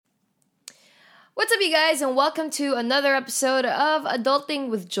What's up, you guys, and welcome to another episode of Adulting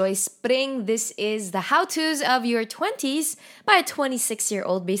with Joy Spring. This is the how to's of your 20s by a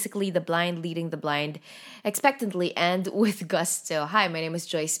 26-year-old, basically the blind leading the blind expectantly and with gusto. Hi, my name is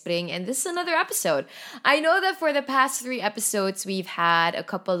Joy Spring, and this is another episode. I know that for the past three episodes, we've had a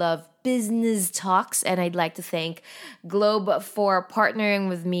couple of business talks, and I'd like to thank Globe for partnering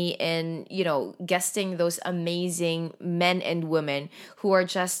with me in, guesting those amazing men and women who are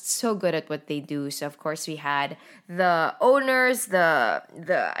just so good at what they do. So of course we had the owners, the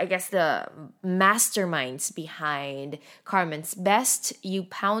masterminds behind Carmen's Best, You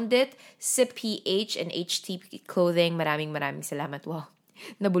Pound It, Sip PH, and HTP Clothing. Maraming salamat. Wow,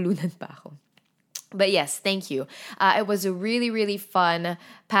 nabulunan pa ako. But yes, thank you. It was a really, really fun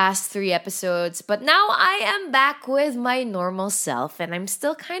past three episodes. But now I am back with my normal self, and I'm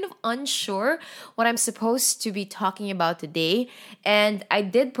still kind of unsure what I'm supposed to be talking about today. And I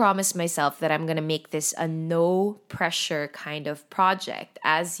did promise myself that I'm going to make this a no pressure kind of project.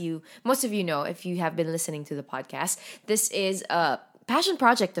 Most of you know, if you have been listening to the podcast, this is a passion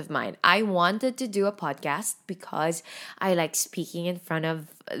project of mine. I wanted to do a podcast because I like speaking in front of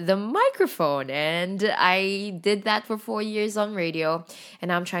the microphone, and I did that for 4 years on radio,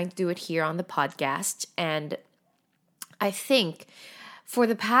 and I'm trying to do it here on the podcast. And I think for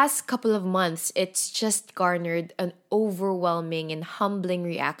the past couple of months, it's just garnered an overwhelming and humbling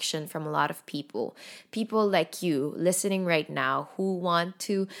reaction from a lot of people. People like you listening right now who want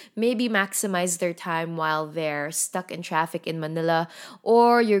to maybe maximize their time while they're stuck in traffic in Manila,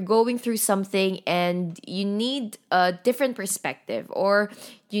 or you're going through something and you need a different perspective, or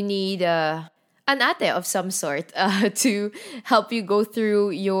you need an ate of some sort to help you go through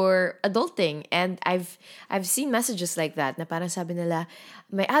your adulting. And I've seen messages like that na parang sabi nila,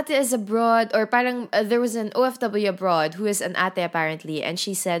 my ate is abroad, or parang there was an OFW abroad who is an ate apparently, and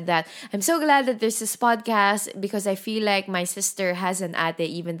she said that, I'm so glad that there's this podcast because I feel like my sister has an ate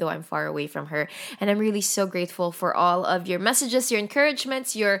even though I'm far away from her. And I'm really so grateful for all of your messages, your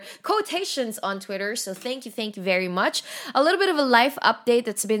encouragements, your quotations on Twitter. So thank you very much. A little bit of a life update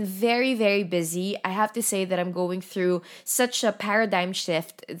that's been very, very busy. I have to say that I'm going through such a paradigm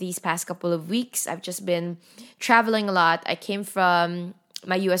shift these past couple of weeks. I've just been traveling a lot. I came from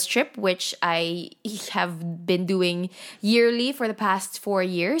my US trip, which I have been doing yearly for the past 4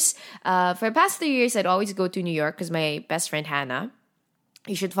 years. For the past 3 years, I'd always go to New York because my best friend Hannah.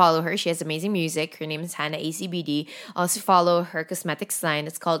 You should follow her. She has amazing music. Her name is Hannah ACBD. Also follow her cosmetics line.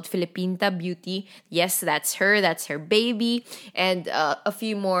 It's called Filipinta Beauty. Yes, that's her. That's her baby. And a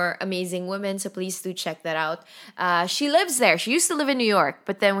few more amazing women. So please do check that out. She lives there. She used to live in New York.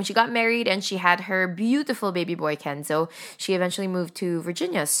 But then when she got married and she had her beautiful baby boy, Kenzo, she eventually moved to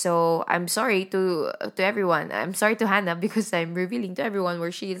Virginia. So I'm sorry to everyone. I'm sorry to Hannah because I'm revealing to everyone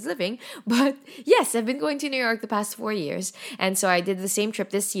where she is living. But yes, I've been going to New York the past 4 years. And so I did the same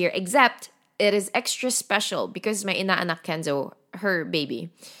trip this year, except it is extra special because my inaanak Kenzo,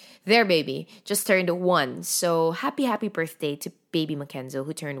 their baby, just turned 1. So happy birthday to baby Mackenzo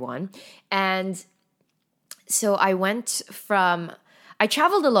who turned 1. And so I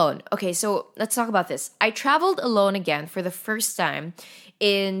traveled alone. Okay, so let's talk about this. I traveled alone again for the first time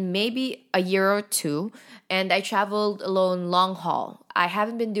in maybe a year or two, and I traveled alone long haul. I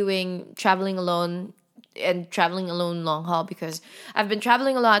haven't been doing traveling alone long haul because I've been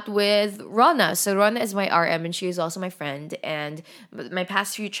traveling a lot with Rona. So Rona is my RM and she is also my friend. And my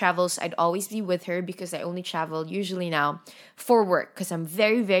past few travels, I'd always be with her because I only travel usually now for work because I'm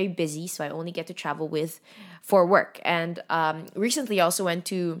very, very busy. So I only get to travel for work. And recently I also went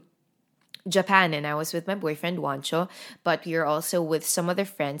to Japan, and I was with my boyfriend Wancho, but we are also with some other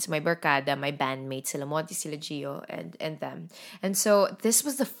friends, my barkada, my bandmates, sila Monty, sila Gio, and them. And so this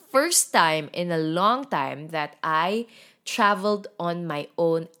was the first time in a long time that I traveled on my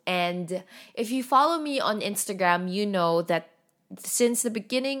own. And if you follow me on Instagram, you know that since the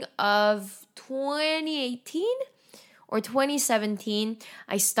beginning of 2018 or 2017,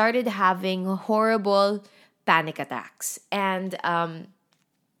 I started having horrible panic attacks. And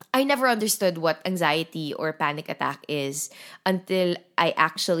I never understood what anxiety or panic attack is until I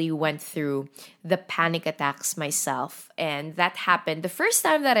actually went through the panic attacks myself. And that happened. The first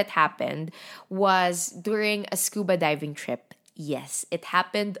time that it happened was during a scuba diving trip. Yes, it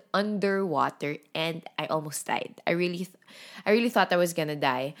happened underwater and I almost died. I really thought I was gonna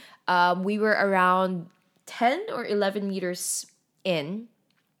die. We were around 10 or 11 meters in,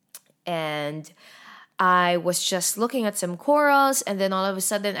 and I was just looking at some corals, and then all of a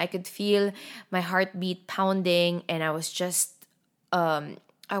sudden I could feel my heartbeat pounding, and I was just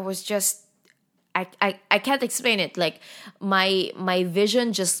I can't explain it. Like my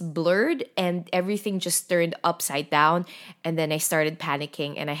vision just blurred and everything just turned upside down, and then I started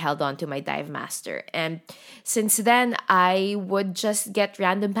panicking and I held on to my dive master. And since then I would just get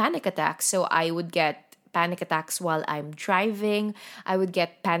random panic attacks. So I would get panic attacks while I'm driving. I would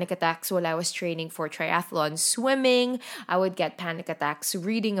get panic attacks while I was training for triathlon swimming. I would get panic attacks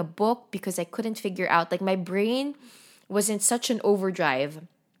reading a book because I couldn't figure out, like, my brain was in such an overdrive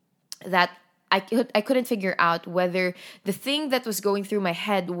that I couldn't figure out whether the thing that was going through my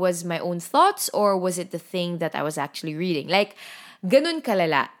head was my own thoughts or was it the thing that I was actually reading. Like, ganun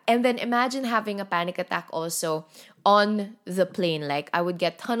kalala. And then imagine having a panic attack also on the plane. Like, I would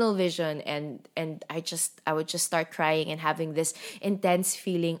get tunnel vision, and I would just start crying and having this intense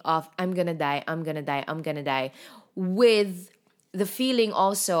feeling of I'm gonna die, I'm gonna die, I'm gonna die, with the feeling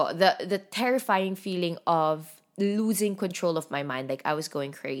also, the terrifying feeling of losing control of my mind. Like, I was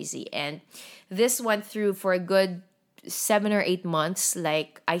going crazy. And this went through for a good 7 or 8 months.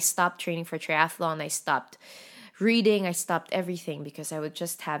 Like, I stopped training for triathlon, I stopped reading, I stopped everything because I would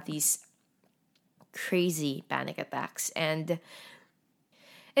just have these crazy panic attacks. And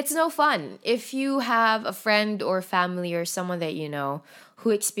it's no fun. If you have a friend or family or someone that you know who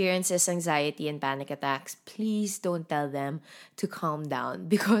experiences anxiety and panic attacks, please don't tell them to calm down,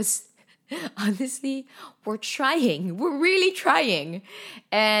 because honestly, we're trying. We're really trying.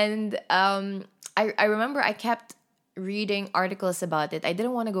 And I remember I kept reading articles about it. I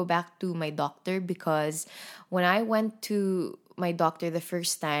didn't want to go back to my doctor because when I went to my doctor the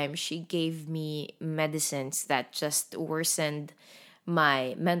first time, she gave me medicines that just worsened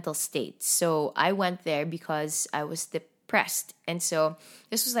my mental state. So I went there because I was depressed. And so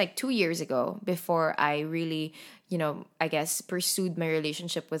this was like 2 years ago before I really, I guess, pursued my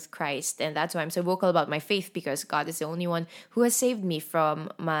relationship with Christ. And that's why I'm so vocal about my faith, because God is the only one who has saved me from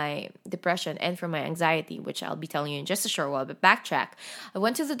my depression and from my anxiety, which I'll be telling you in just a short while. But backtrack. I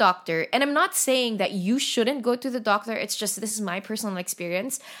went to the doctor, and I'm not saying that you shouldn't go to the doctor. It's just, this is my personal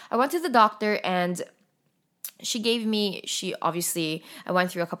experience. I went to the doctor, and I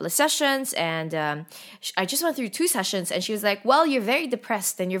went through a couple of sessions, and I just went through 2 sessions, and she was like, well, you're very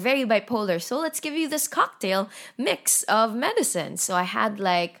depressed and you're very bipolar, so let's give you this cocktail mix of medicine. So I had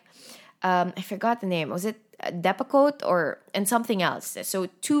like, I forgot the name. Was it Depakote and something else? So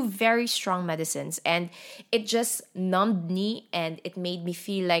 2 very strong medicines, and it just numbed me, and it made me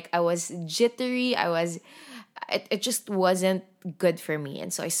feel like I was jittery. It just wasn't good for me.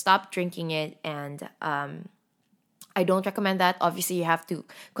 And so I stopped drinking it, and I don't recommend that. Obviously, you have to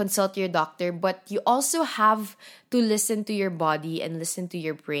consult your doctor, but you also have to listen to your body and listen to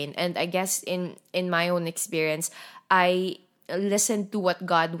your brain. And I guess in my own experience, I listened to what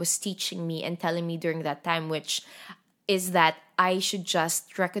God was teaching me and telling me during that time, which is that I should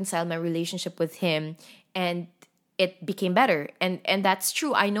just reconcile my relationship with Him, and it became better. And that's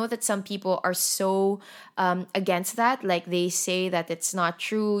true. I know that some people are so against that. Like, they say that it's not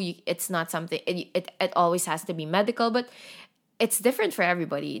true. It's not something, it always has to be medical, but it's different for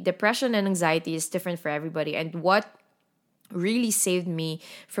everybody. Depression and anxiety is different for everybody. And what really saved me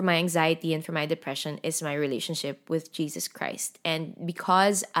from my anxiety and from my depression is my relationship with Jesus Christ. And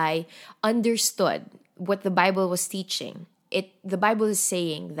because I understood what the Bible was teaching, the Bible is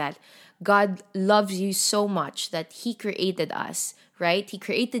saying that God loves you so much that He created us, right? He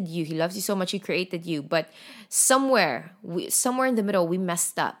created you. He loves you so much, He created you. But somewhere in the middle, we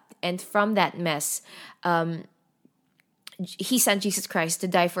messed up. And from that mess, He sent Jesus Christ to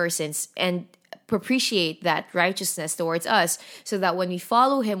die for our sins and propitiate that righteousness towards us, so that when we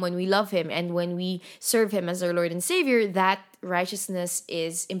follow Him, when we love Him, and when we serve Him as our Lord and Savior, that righteousness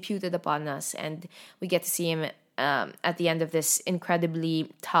is imputed upon us, and we get to see Him at the end of this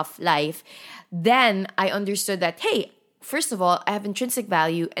incredibly tough life. Then I understood that, hey, first of all, I have intrinsic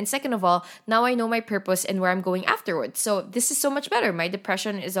value, and second of all, now I know my purpose and where I'm going afterwards. So this is so much better. My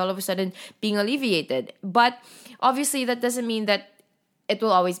depression is all of a sudden being alleviated. But obviously, that doesn't mean that it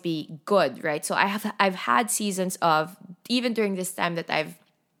will always be good, right? So I've had seasons of, even during this time that I've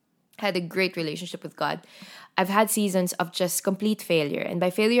had a great relationship with God, I've had seasons of just complete failure. And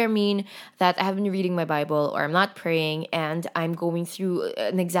by failure, I mean that I haven't been reading my Bible, or I'm not praying, and I'm going through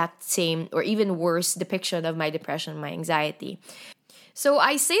an exact same or even worse depiction of my depression, my anxiety. So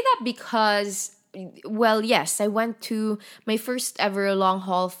I say that because, well, yes, I went to my first ever long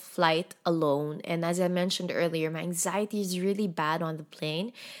haul flight alone. And as I mentioned earlier, my anxiety is really bad on the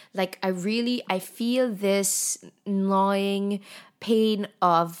plane. Like, I feel this gnawing pain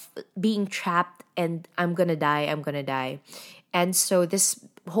of being trapped and I'm gonna die. And so this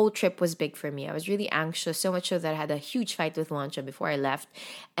whole trip was big for me. I was really anxious, so much so that I had a huge fight with Wancha before I left.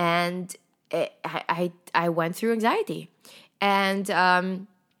 And I went through anxiety. And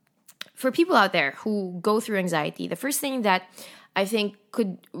for people out there who go through anxiety, the first thing that I think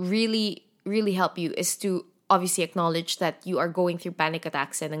could really, really help you is to obviously acknowledge that you are going through panic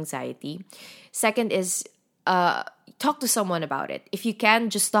attacks and anxiety. Second is talk to someone about it. If you can,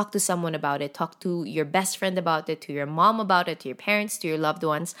 just talk to someone about it. Talk to your best friend about it, to your mom about it, to your parents, to your loved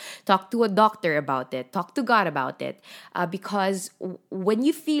ones. Talk to a doctor about it. Talk to God about it. Because when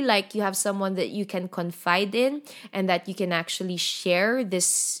you feel like you have someone that you can confide in and that you can actually share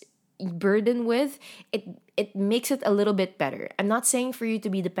this burden with, it makes it a little bit better. I'm not saying for you to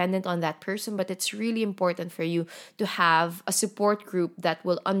be dependent on that person, but it's really important for you to have a support group that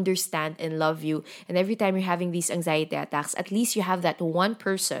will understand and love you. And every time you're having these anxiety attacks, at least you have that one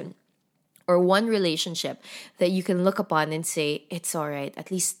person or one relationship that you can look upon and say, it's all right.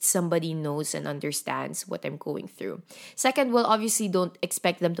 At least somebody knows and understands what I'm going through. Second, well, obviously don't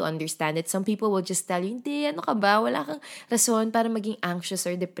expect them to understand it. Some people will just tell you, hindi, ano ka ba? Wala kang rason para maging anxious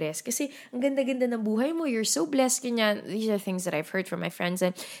or depressed. Kasi ang ganda-ganda ng buhay mo. You're so blessed. Ganyan. These are things that I've heard from my friends.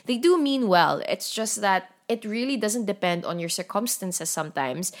 And they do mean well. It's just that it really doesn't depend on your circumstances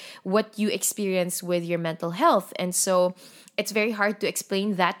sometimes, what you experience with your mental health. And so it's very hard to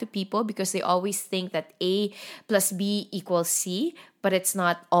explain that to people because they always think that A plus B equals C, but it's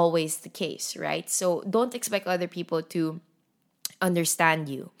not always the case, right? So don't expect other people to understand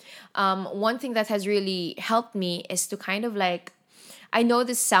you. One thing that has really helped me is to kind of like, I know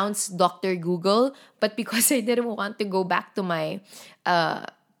this sounds Dr. Google, but because I didn't want to go back to my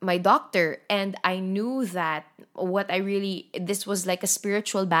doctor, and I knew that this was like a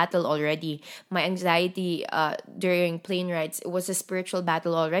spiritual battle already. My anxiety during plane rides, it was a spiritual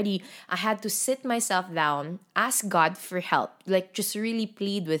battle already. I had to sit myself down, ask God for help, like just really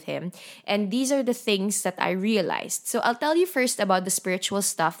plead with him. And these are the things that I realized. So I'll tell you first about the spiritual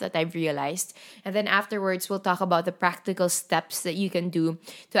stuff that I've realized, and then afterwards we'll talk about the practical steps that you can do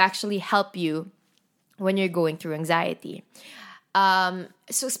to actually help you when you're going through anxiety.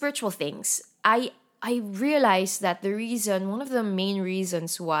 So spiritual things. I realized that one of the main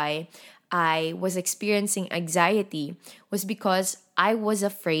reasons why I was experiencing anxiety was because I was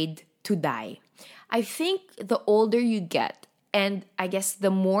afraid to die. I think the older you get, and I guess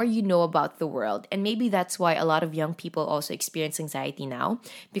the more you know about the world, and maybe that's why a lot of young people also experience anxiety now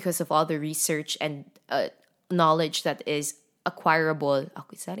because of all the research and knowledge that is acquirable. Oh,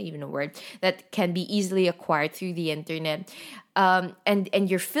 is that even a word? That can be easily acquired through the internet. And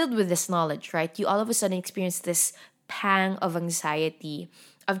you're filled with this knowledge, right? You all of a sudden experience this pang of anxiety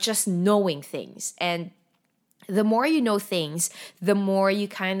of just knowing things. And the more you know things, the more you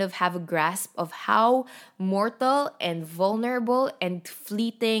kind of have a grasp of how mortal and vulnerable and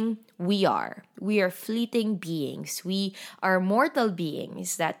fleeting we are. We are fleeting beings. We are mortal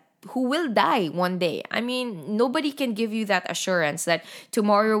beings that who will die one day. I mean, nobody can give you that assurance that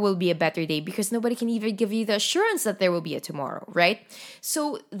tomorrow will be a better day because nobody can even give you the assurance that there will be a tomorrow, right?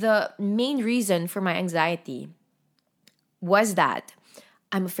 So the main reason for my anxiety was that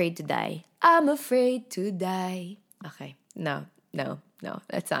I'm afraid to die. I'm afraid to die. Okay, no.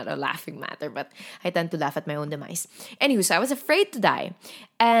 That's not a laughing matter, but I tend to laugh at my own demise. Anywho, so I was afraid to die.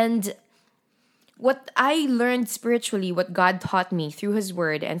 And what I learned spiritually, what God taught me through his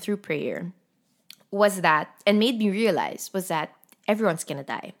word and through prayer was that, and made me realize, was that everyone's gonna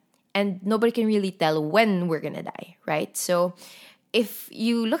die. And nobody can really tell when we're gonna die, right? So if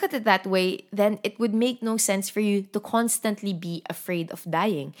you look at it that way, then it would make no sense for you to constantly be afraid of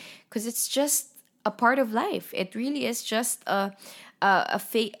dying because it's just a part of life. It really is just a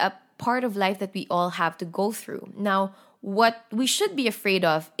part of life that we all have to go through. Now, what we should be afraid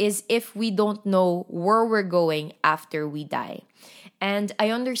of is if we don't know where we're going after we die. And I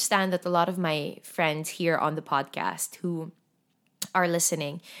understand that a lot of my friends here on the podcast who are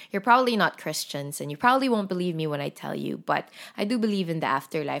listening, you're probably not Christians and you probably won't believe me when I tell you, but I do believe in the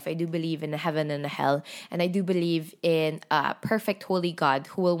afterlife. I do believe in a heaven and a hell. And I do believe in a perfect holy God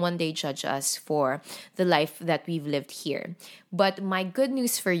who will one day judge us for the life that we've lived here. But my good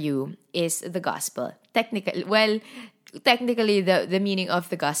news for you is the gospel. Technically, the meaning of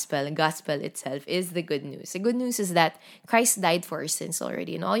the gospel itself is the good news. The good news is that Christ died for our sins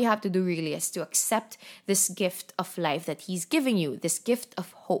already, and all you have to do really is to accept this gift of life that he's giving you, this gift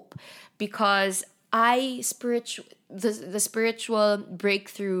of hope. Because the spiritual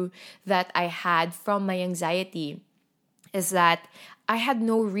breakthrough that I had from my anxiety is that I had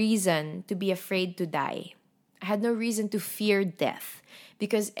no reason to be afraid to die. I had no reason to fear death.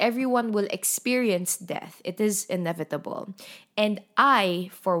 Because everyone will experience death. It is inevitable. And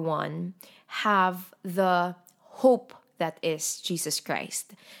I, for one, have the hope that is Jesus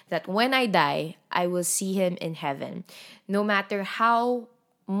Christ. That when I die, I will see him in heaven. No matter how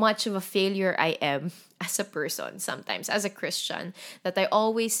much of a failure I am as a person, sometimes as a Christian, that I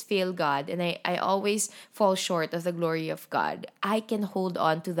always fail God and I always fall short of the glory of God, I can hold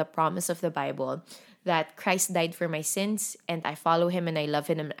on to the promise of the Bible that Christ died for my sins and I follow him and I love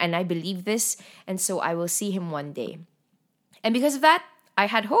him and I believe this, and so I will see him one day. And because of that, I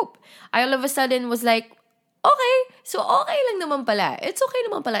had hope. I all of a sudden was like, okay, so okay lang naman pala. It's okay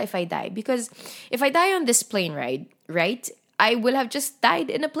naman pala if I die. Because if I die on this plane ride, right, I will have just died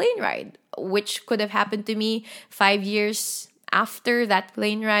in a plane ride, which could have happened to me 5 years after that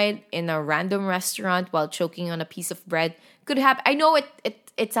plane ride in a random restaurant while choking on a piece of bread. Could happen. I know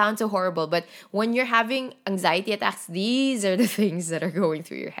it sounds so horrible, but when you're having anxiety attacks, these are the things that are going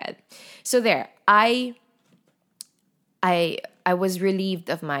through your head. So there, I was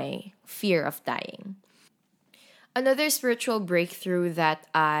relieved of my fear of dying. Another spiritual breakthrough that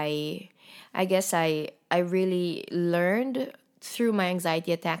I guess I really learned through my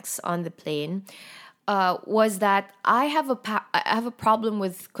anxiety attacks on the plane was that I have a problem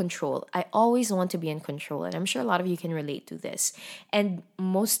with control. I always want to be in control, and I'm sure a lot of you can relate to this. And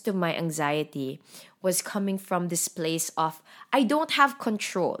most of my anxiety was coming from this place of I don't have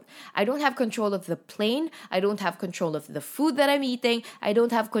control. I don't have control of the plane. I don't have control of the food that I'm eating. I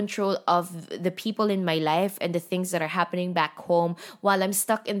don't have control of the people in my life and the things that are happening back home while I'm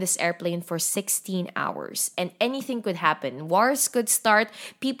stuck in this airplane for 16 hours. And anything could happen. Wars could start.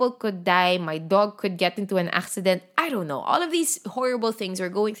 People could die. My dog could get into an accident. I don't know. All of these horrible things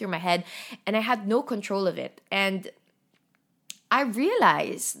were going through my head and I had no control of it. And I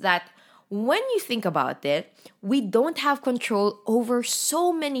realized that when you think about it, we don't have control over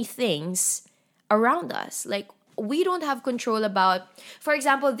so many things around us. Like, we don't have control about, for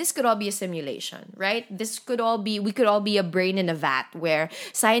example, this could all be a simulation, right? We could all be a brain in a vat where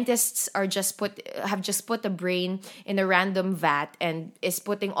scientists have just put a brain in a random vat and is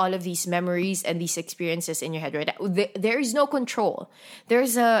putting all of these memories and these experiences in your head, right? There is no control.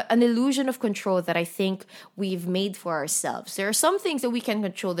 There's an illusion of control that I think we've made for ourselves. There are some things that we can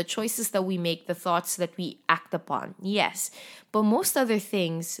control, the choices that we make, the thoughts that we act upon. Yes. But most other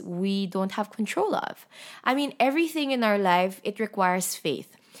things we don't have control of. I mean, everything in our life, it requires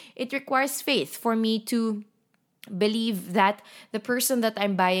faith. It requires faith for me to believe that the person that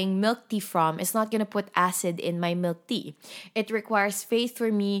I'm buying milk tea from is not going to put acid in my milk tea. It requires faith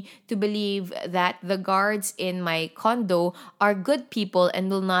for me to believe that the guards in my condo are good people and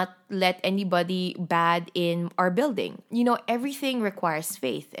will not let anybody bad in our building. You know, everything requires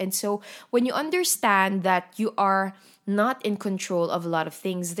faith. And so when you understand that you are not in control of a lot of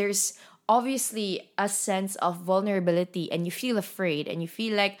things, there's obviously a sense of vulnerability and you feel afraid and you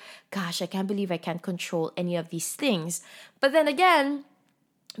feel like, gosh, I can't believe I can't control any of these things. But then again,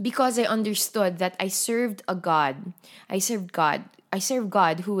 because I understood that I served God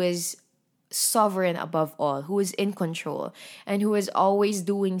who is sovereign above all, who is in control and who is always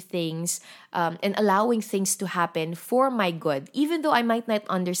doing things and allowing things to happen for my good, even though I might not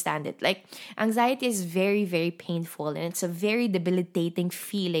understand it. Like, anxiety is very, very painful and it's a very debilitating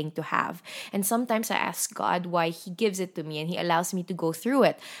feeling to have. And sometimes I ask God why he gives it to me and he allows me to go through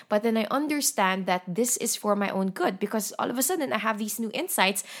it. But then I understand that this is for my own good, because all of a sudden I have these new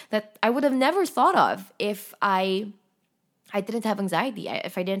insights that I would have never thought of if I didn't have anxiety,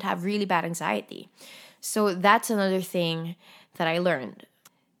 if I didn't have really bad anxiety. So that's another thing that I learned.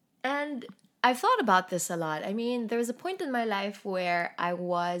 And I've thought about this a lot. I mean, there was a point in my life where I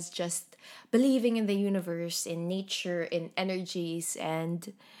was just believing in the universe, in nature, in energies,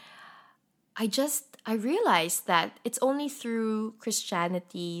 and I realized that it's only through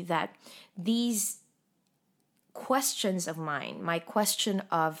Christianity that these questions of mine, my question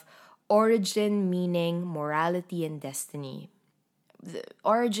of origin, meaning, morality, and destiny. The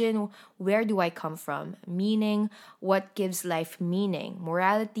origin, where do I come from? Meaning, what gives life meaning?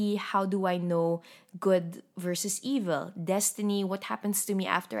 Morality, how do I know good versus evil? Destiny, what happens to me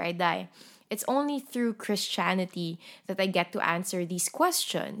after I die? It's only through Christianity that I get to answer these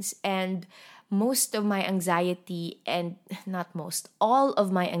questions. And most of my anxiety, and not most, all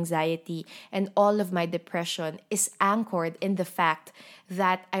of my anxiety and all of my depression is anchored in the fact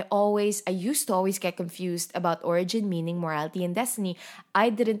that I used to always get confused about origin, meaning, morality, and destiny. I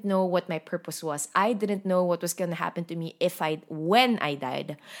didn't know what my purpose was. I didn't know what was going to happen to me when I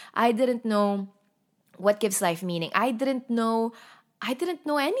died. I didn't know what gives life meaning. I didn't know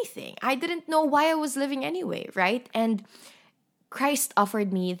anything. I didn't know why I was living anyway, right? And Christ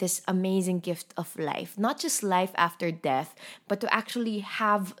offered me this amazing gift of life, not just life after death, but to actually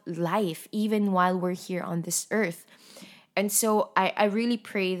have life even while we're here on this earth. And so I really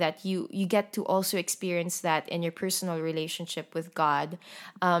pray that you get to also experience that in your personal relationship with God.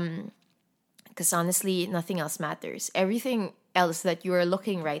 Because honestly, nothing else matters. Everything else that you are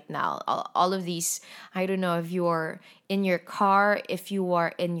looking right now, all of these, I don't know, if you are in your car, if you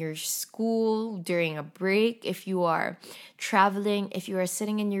are in your school during a break, if you are traveling, if you are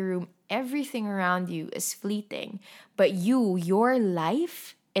sitting in your room, everything around you is fleeting. But your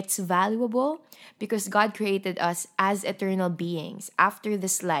life, it's valuable because God created us as eternal beings. After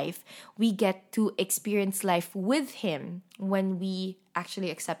this life, we get to experience life with Him when we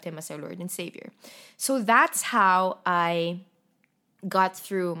actually accept Him as our Lord and Savior. So that's how I got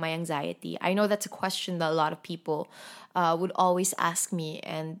through my anxiety. I know that's a question that a lot of people would always ask me,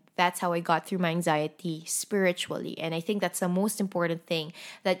 and that's how I got through my anxiety spiritually. And I think that's the most important thing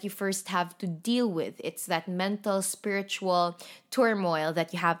that you first have to deal with. It's that mental, spiritual turmoil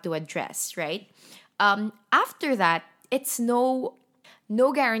that you have to address, right? After that, it's no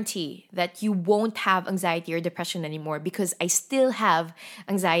guarantee that you won't have anxiety or depression anymore, because I still have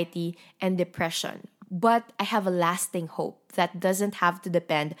anxiety and depression. But I have a lasting hope that doesn't have to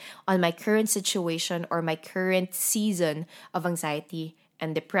depend on my current situation or my current season of anxiety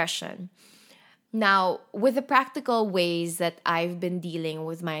and depression. Now, with the practical ways that I've been dealing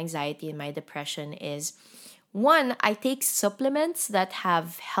with my anxiety and my depression is, one, I take supplements that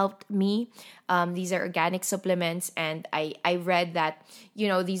have helped me. These are organic supplements, and I read that,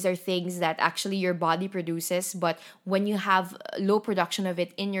 these are things that actually your body produces, but when you have low production of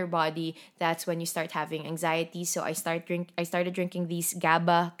it in your body, that's when you start having anxiety. So I started drinking these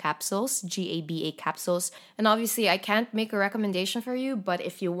GABA capsules, GABA capsules. And obviously I can't make a recommendation for you, but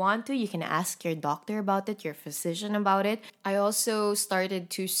if you want to, you can ask your doctor about it, your physician about it. I also started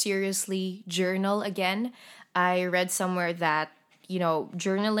to seriously journal again. I read somewhere that,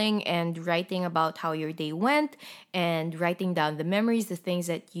 journaling and writing about how your day went and writing down the memories, the things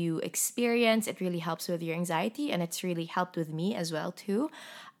that you experience, it really helps with your anxiety, and it's really helped with me as well too.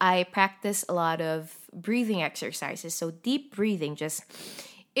 I practice a lot of breathing exercises. So deep breathing, just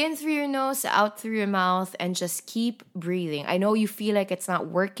in through your nose, out through your mouth, and just keep breathing. I know you feel like it's not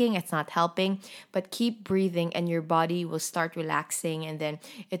working, it's not helping, but keep breathing and your body will start relaxing, and then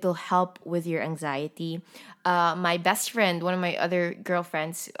it'll help with your anxiety. My best friend, one of my other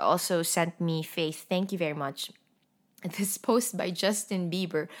girlfriends, also sent me, Faith, thank you very much, this post by Justin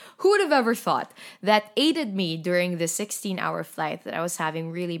Bieber. Who would have ever thought that aided me during the 16-hour flight that I was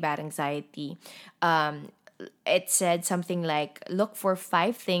having really bad anxiety? It said something like, look for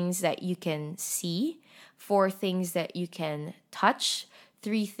 5 things that you can see, 4 things that you can touch,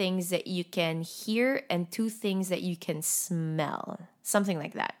 3 things that you can hear, and 2 things that you can smell. Something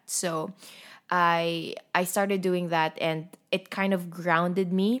like that. So I started doing that, and it kind of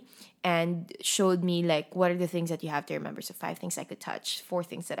grounded me and showed me like what are the things that you have to remember. So 5 things I could touch, 4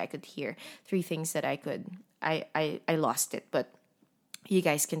 things that I could hear, 3 things that I lost it, but you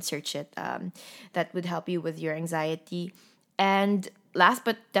guys can search it. That would help you with your anxiety. And last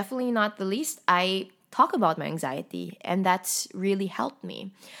but definitely not the least, I talk about my anxiety, and that's really helped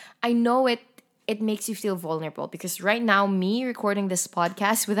me. I know it makes you feel vulnerable, because right now, me recording this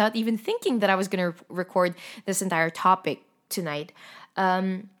podcast without even thinking that I was going to record this entire topic tonight,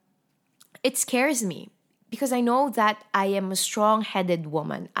 it scares me, because I know that I am a strong-headed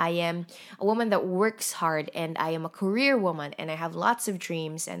woman. I am a woman that works hard, and I am a career woman, and I have lots of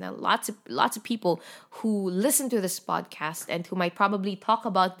dreams, and lots of people who listen to this podcast and who might probably talk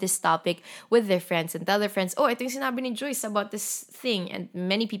about this topic with their friends and tell their friends, oh, I think sinabi ni Joyce about this thing, and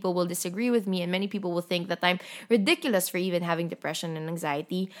many people will disagree with me, and many people will think that I'm ridiculous for even having depression and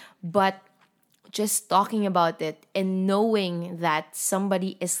anxiety, but just talking about it and knowing that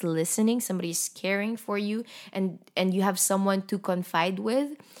somebody is listening, somebody is caring for you, and you have someone to confide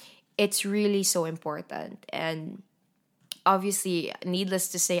with, it's really so important. And obviously, needless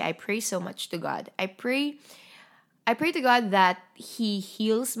to say, I pray so much to God. I pray to God that He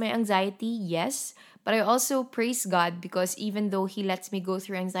heals my anxiety, yes, but I also praise God because even though He lets me go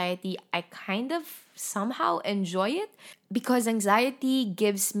through anxiety, I kind of somehow enjoy it, because anxiety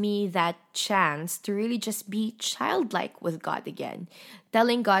gives me that chance to really just be childlike with God again,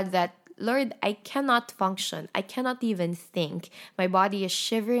 telling God that, Lord, I cannot function. I cannot even think. My body is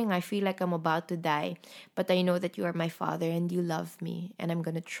shivering. I feel like I'm about to die. But I know that you are my Father and you love me, and I'm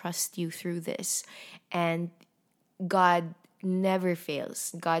going to trust you through this. And God never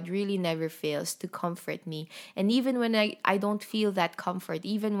fails. God really never fails to comfort me. And even when I don't feel that comfort,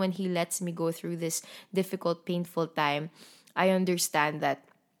 even when He lets me go through this difficult, painful time, I understand that,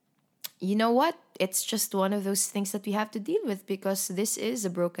 you know what? It's just one of those things that we have to deal with, because this is a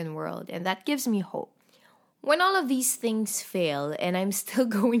broken world, and that gives me hope. When all of these things fail and I'm still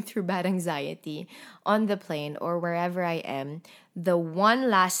going through bad anxiety on the plane or wherever I am, the one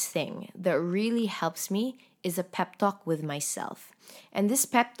last thing that really helps me is a pep talk with myself. And this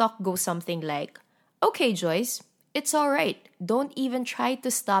pep talk goes something like, okay, Joyce, it's all right. Don't even try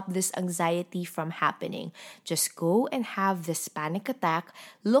to stop this anxiety from happening. Just go and have this panic attack,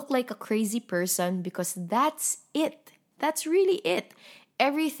 look like a crazy person because that's it. That's really it.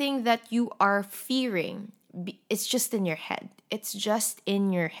 Everything that you are fearing, it's just in your head. It's just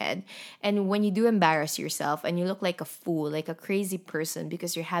in your head. And when you do embarrass yourself and you look like a fool, like a crazy person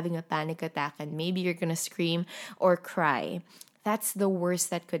because you're having a panic attack and maybe you're going to scream or cry, that's the worst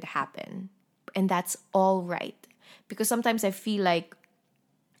that could happen. And that's all right. Because sometimes I feel like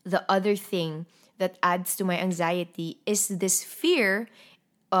the other thing that adds to my anxiety is this fear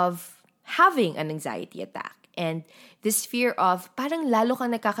of having an anxiety attack. And this fear of parang lalo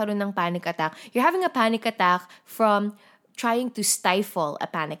kang nagkakaroon ng panic attack. You're having a panic attack from trying to stifle a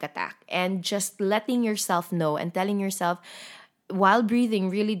panic attack and just letting yourself know and telling yourself while breathing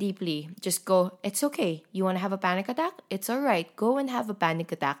really deeply, just go, it's okay. You want to have a panic attack? It's all right. Go and have a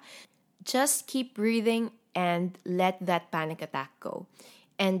panic attack. Just keep breathing and let that panic attack go.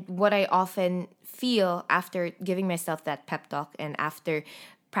 And what I often feel after giving myself that pep talk and after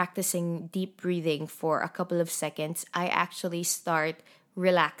practicing deep breathing for a couple of seconds, I actually start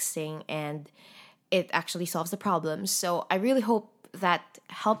relaxing and it actually solves the problem. So I really hope that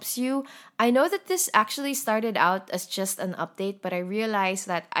helps you. I know that this actually started out as just an update, but I realized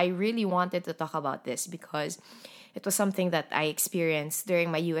that I really wanted to talk about this because it was something that I experienced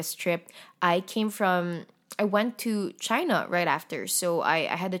during my US trip. I went to China right after. So I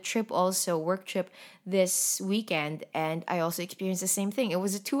had a trip also, work trip this weekend, and I also experienced the same thing. It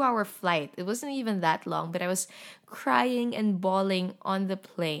was a 2-hour flight. It wasn't even that long, but I was crying and bawling on the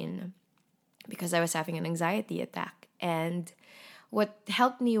plane because I was having an anxiety attack. And what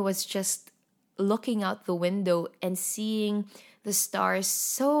helped me was just looking out the window and seeing the stars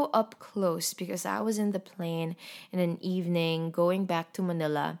so up close because I was in the plane in an evening going back to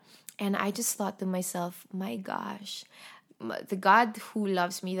Manila. And I just thought to myself, my gosh, the God who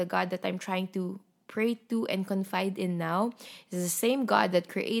loves me, the God that I'm trying to pray to and confide in now, is the same God that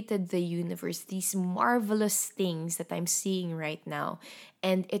created the universe, these marvelous things that I'm seeing right now.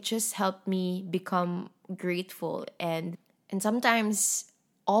 And it just helped me become grateful. And sometimes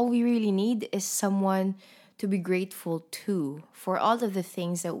all we really need is someone to be grateful to for all of the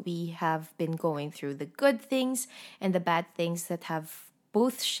things that we have been going through, the good things and the bad things that have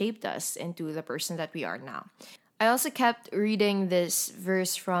both shaped us into the person that we are now. I also kept reading this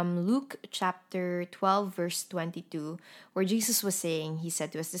verse from Luke chapter 12, verse 22, where Jesus was saying, he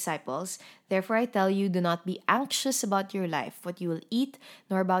said to his disciples, "Therefore I tell you, do not be anxious about your life, what you will eat,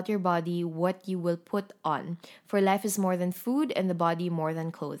 nor about your body, what you will put on. For life is more than food, and the body more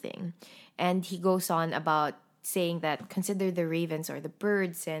than clothing." And he goes on about saying that consider the ravens or the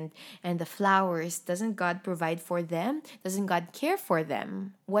birds and the flowers. Doesn't God provide for them? Doesn't God care for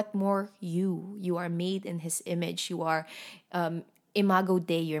them? What more you are made in his image. You are imago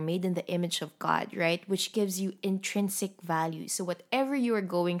Dei, you're made in the image of God, right? Which gives you intrinsic value. So whatever you are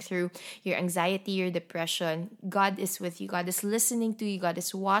going through, your anxiety, your depression, God is with you. God is listening to you. God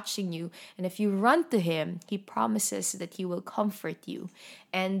is watching you. And if you run to him, he promises that he will comfort you.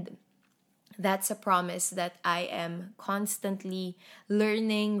 And that's a promise that I am constantly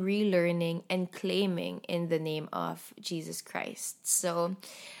learning, relearning, and claiming in the name of Jesus Christ. So,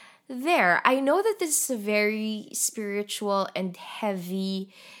 I know that this is a very spiritual and heavy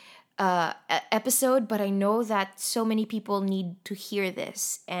episode, but I know that so many people need to hear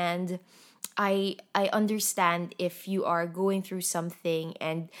this. And I understand if you are going through something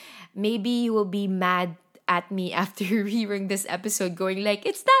and maybe you will be mad at me after hearing this episode going like,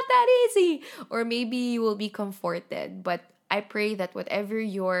 it's not that easy, or maybe you will be comforted. But I pray that whatever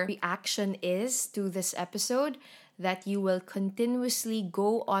your reaction is to this episode, that you will continuously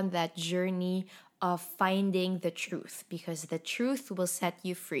go on that journey of finding the truth, because the truth will set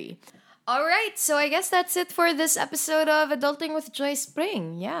you free. All right, so I guess that's it for this episode of Adulting with Joy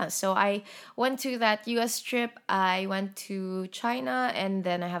Spring. Yeah, so I went to that US trip, I went to China, and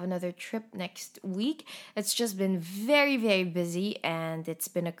then I have another trip next week. It's just been very, very busy, and it's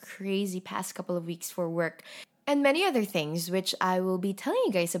been a crazy past couple of weeks for work. and many other things, which I will be telling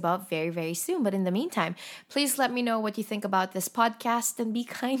you guys about very, very soon. But in the meantime, please let me know what you think about this podcast and be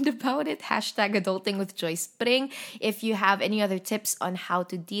kind about it. Hashtag adulting with Joyce Spring. If you have any other tips on how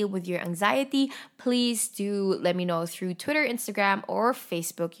to deal with your anxiety, please do let me know through Twitter, Instagram, or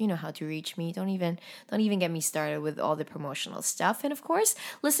Facebook. You know how to reach me. Don't even get me started with all the promotional stuff. And of course,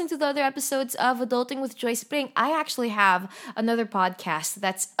 listen to the other episodes of Adulting with Joyce Spring. I actually have another podcast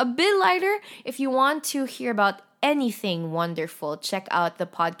that's a bit lighter. If you want to hear about anything wonderful, check out the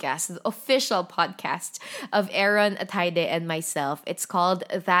podcast, the official podcast of Aaron Ataide and myself. It's called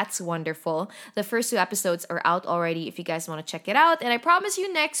That's Wonderful. The first 2 episodes are out already if you guys want to check it out. And I promise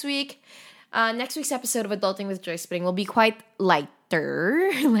you next week's episode of Adulting with Joyce Spring will be quite lighter.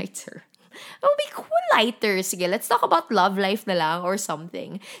 It'll be quite lighter. Sige, let's talk about love life na lang or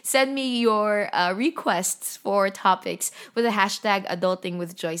something. Send me your requests for topics with the hashtag Adulting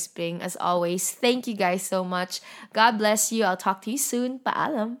with Joyce Spring. As always, thank you guys so much. God bless you. I'll talk to you soon.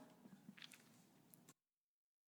 Paalam.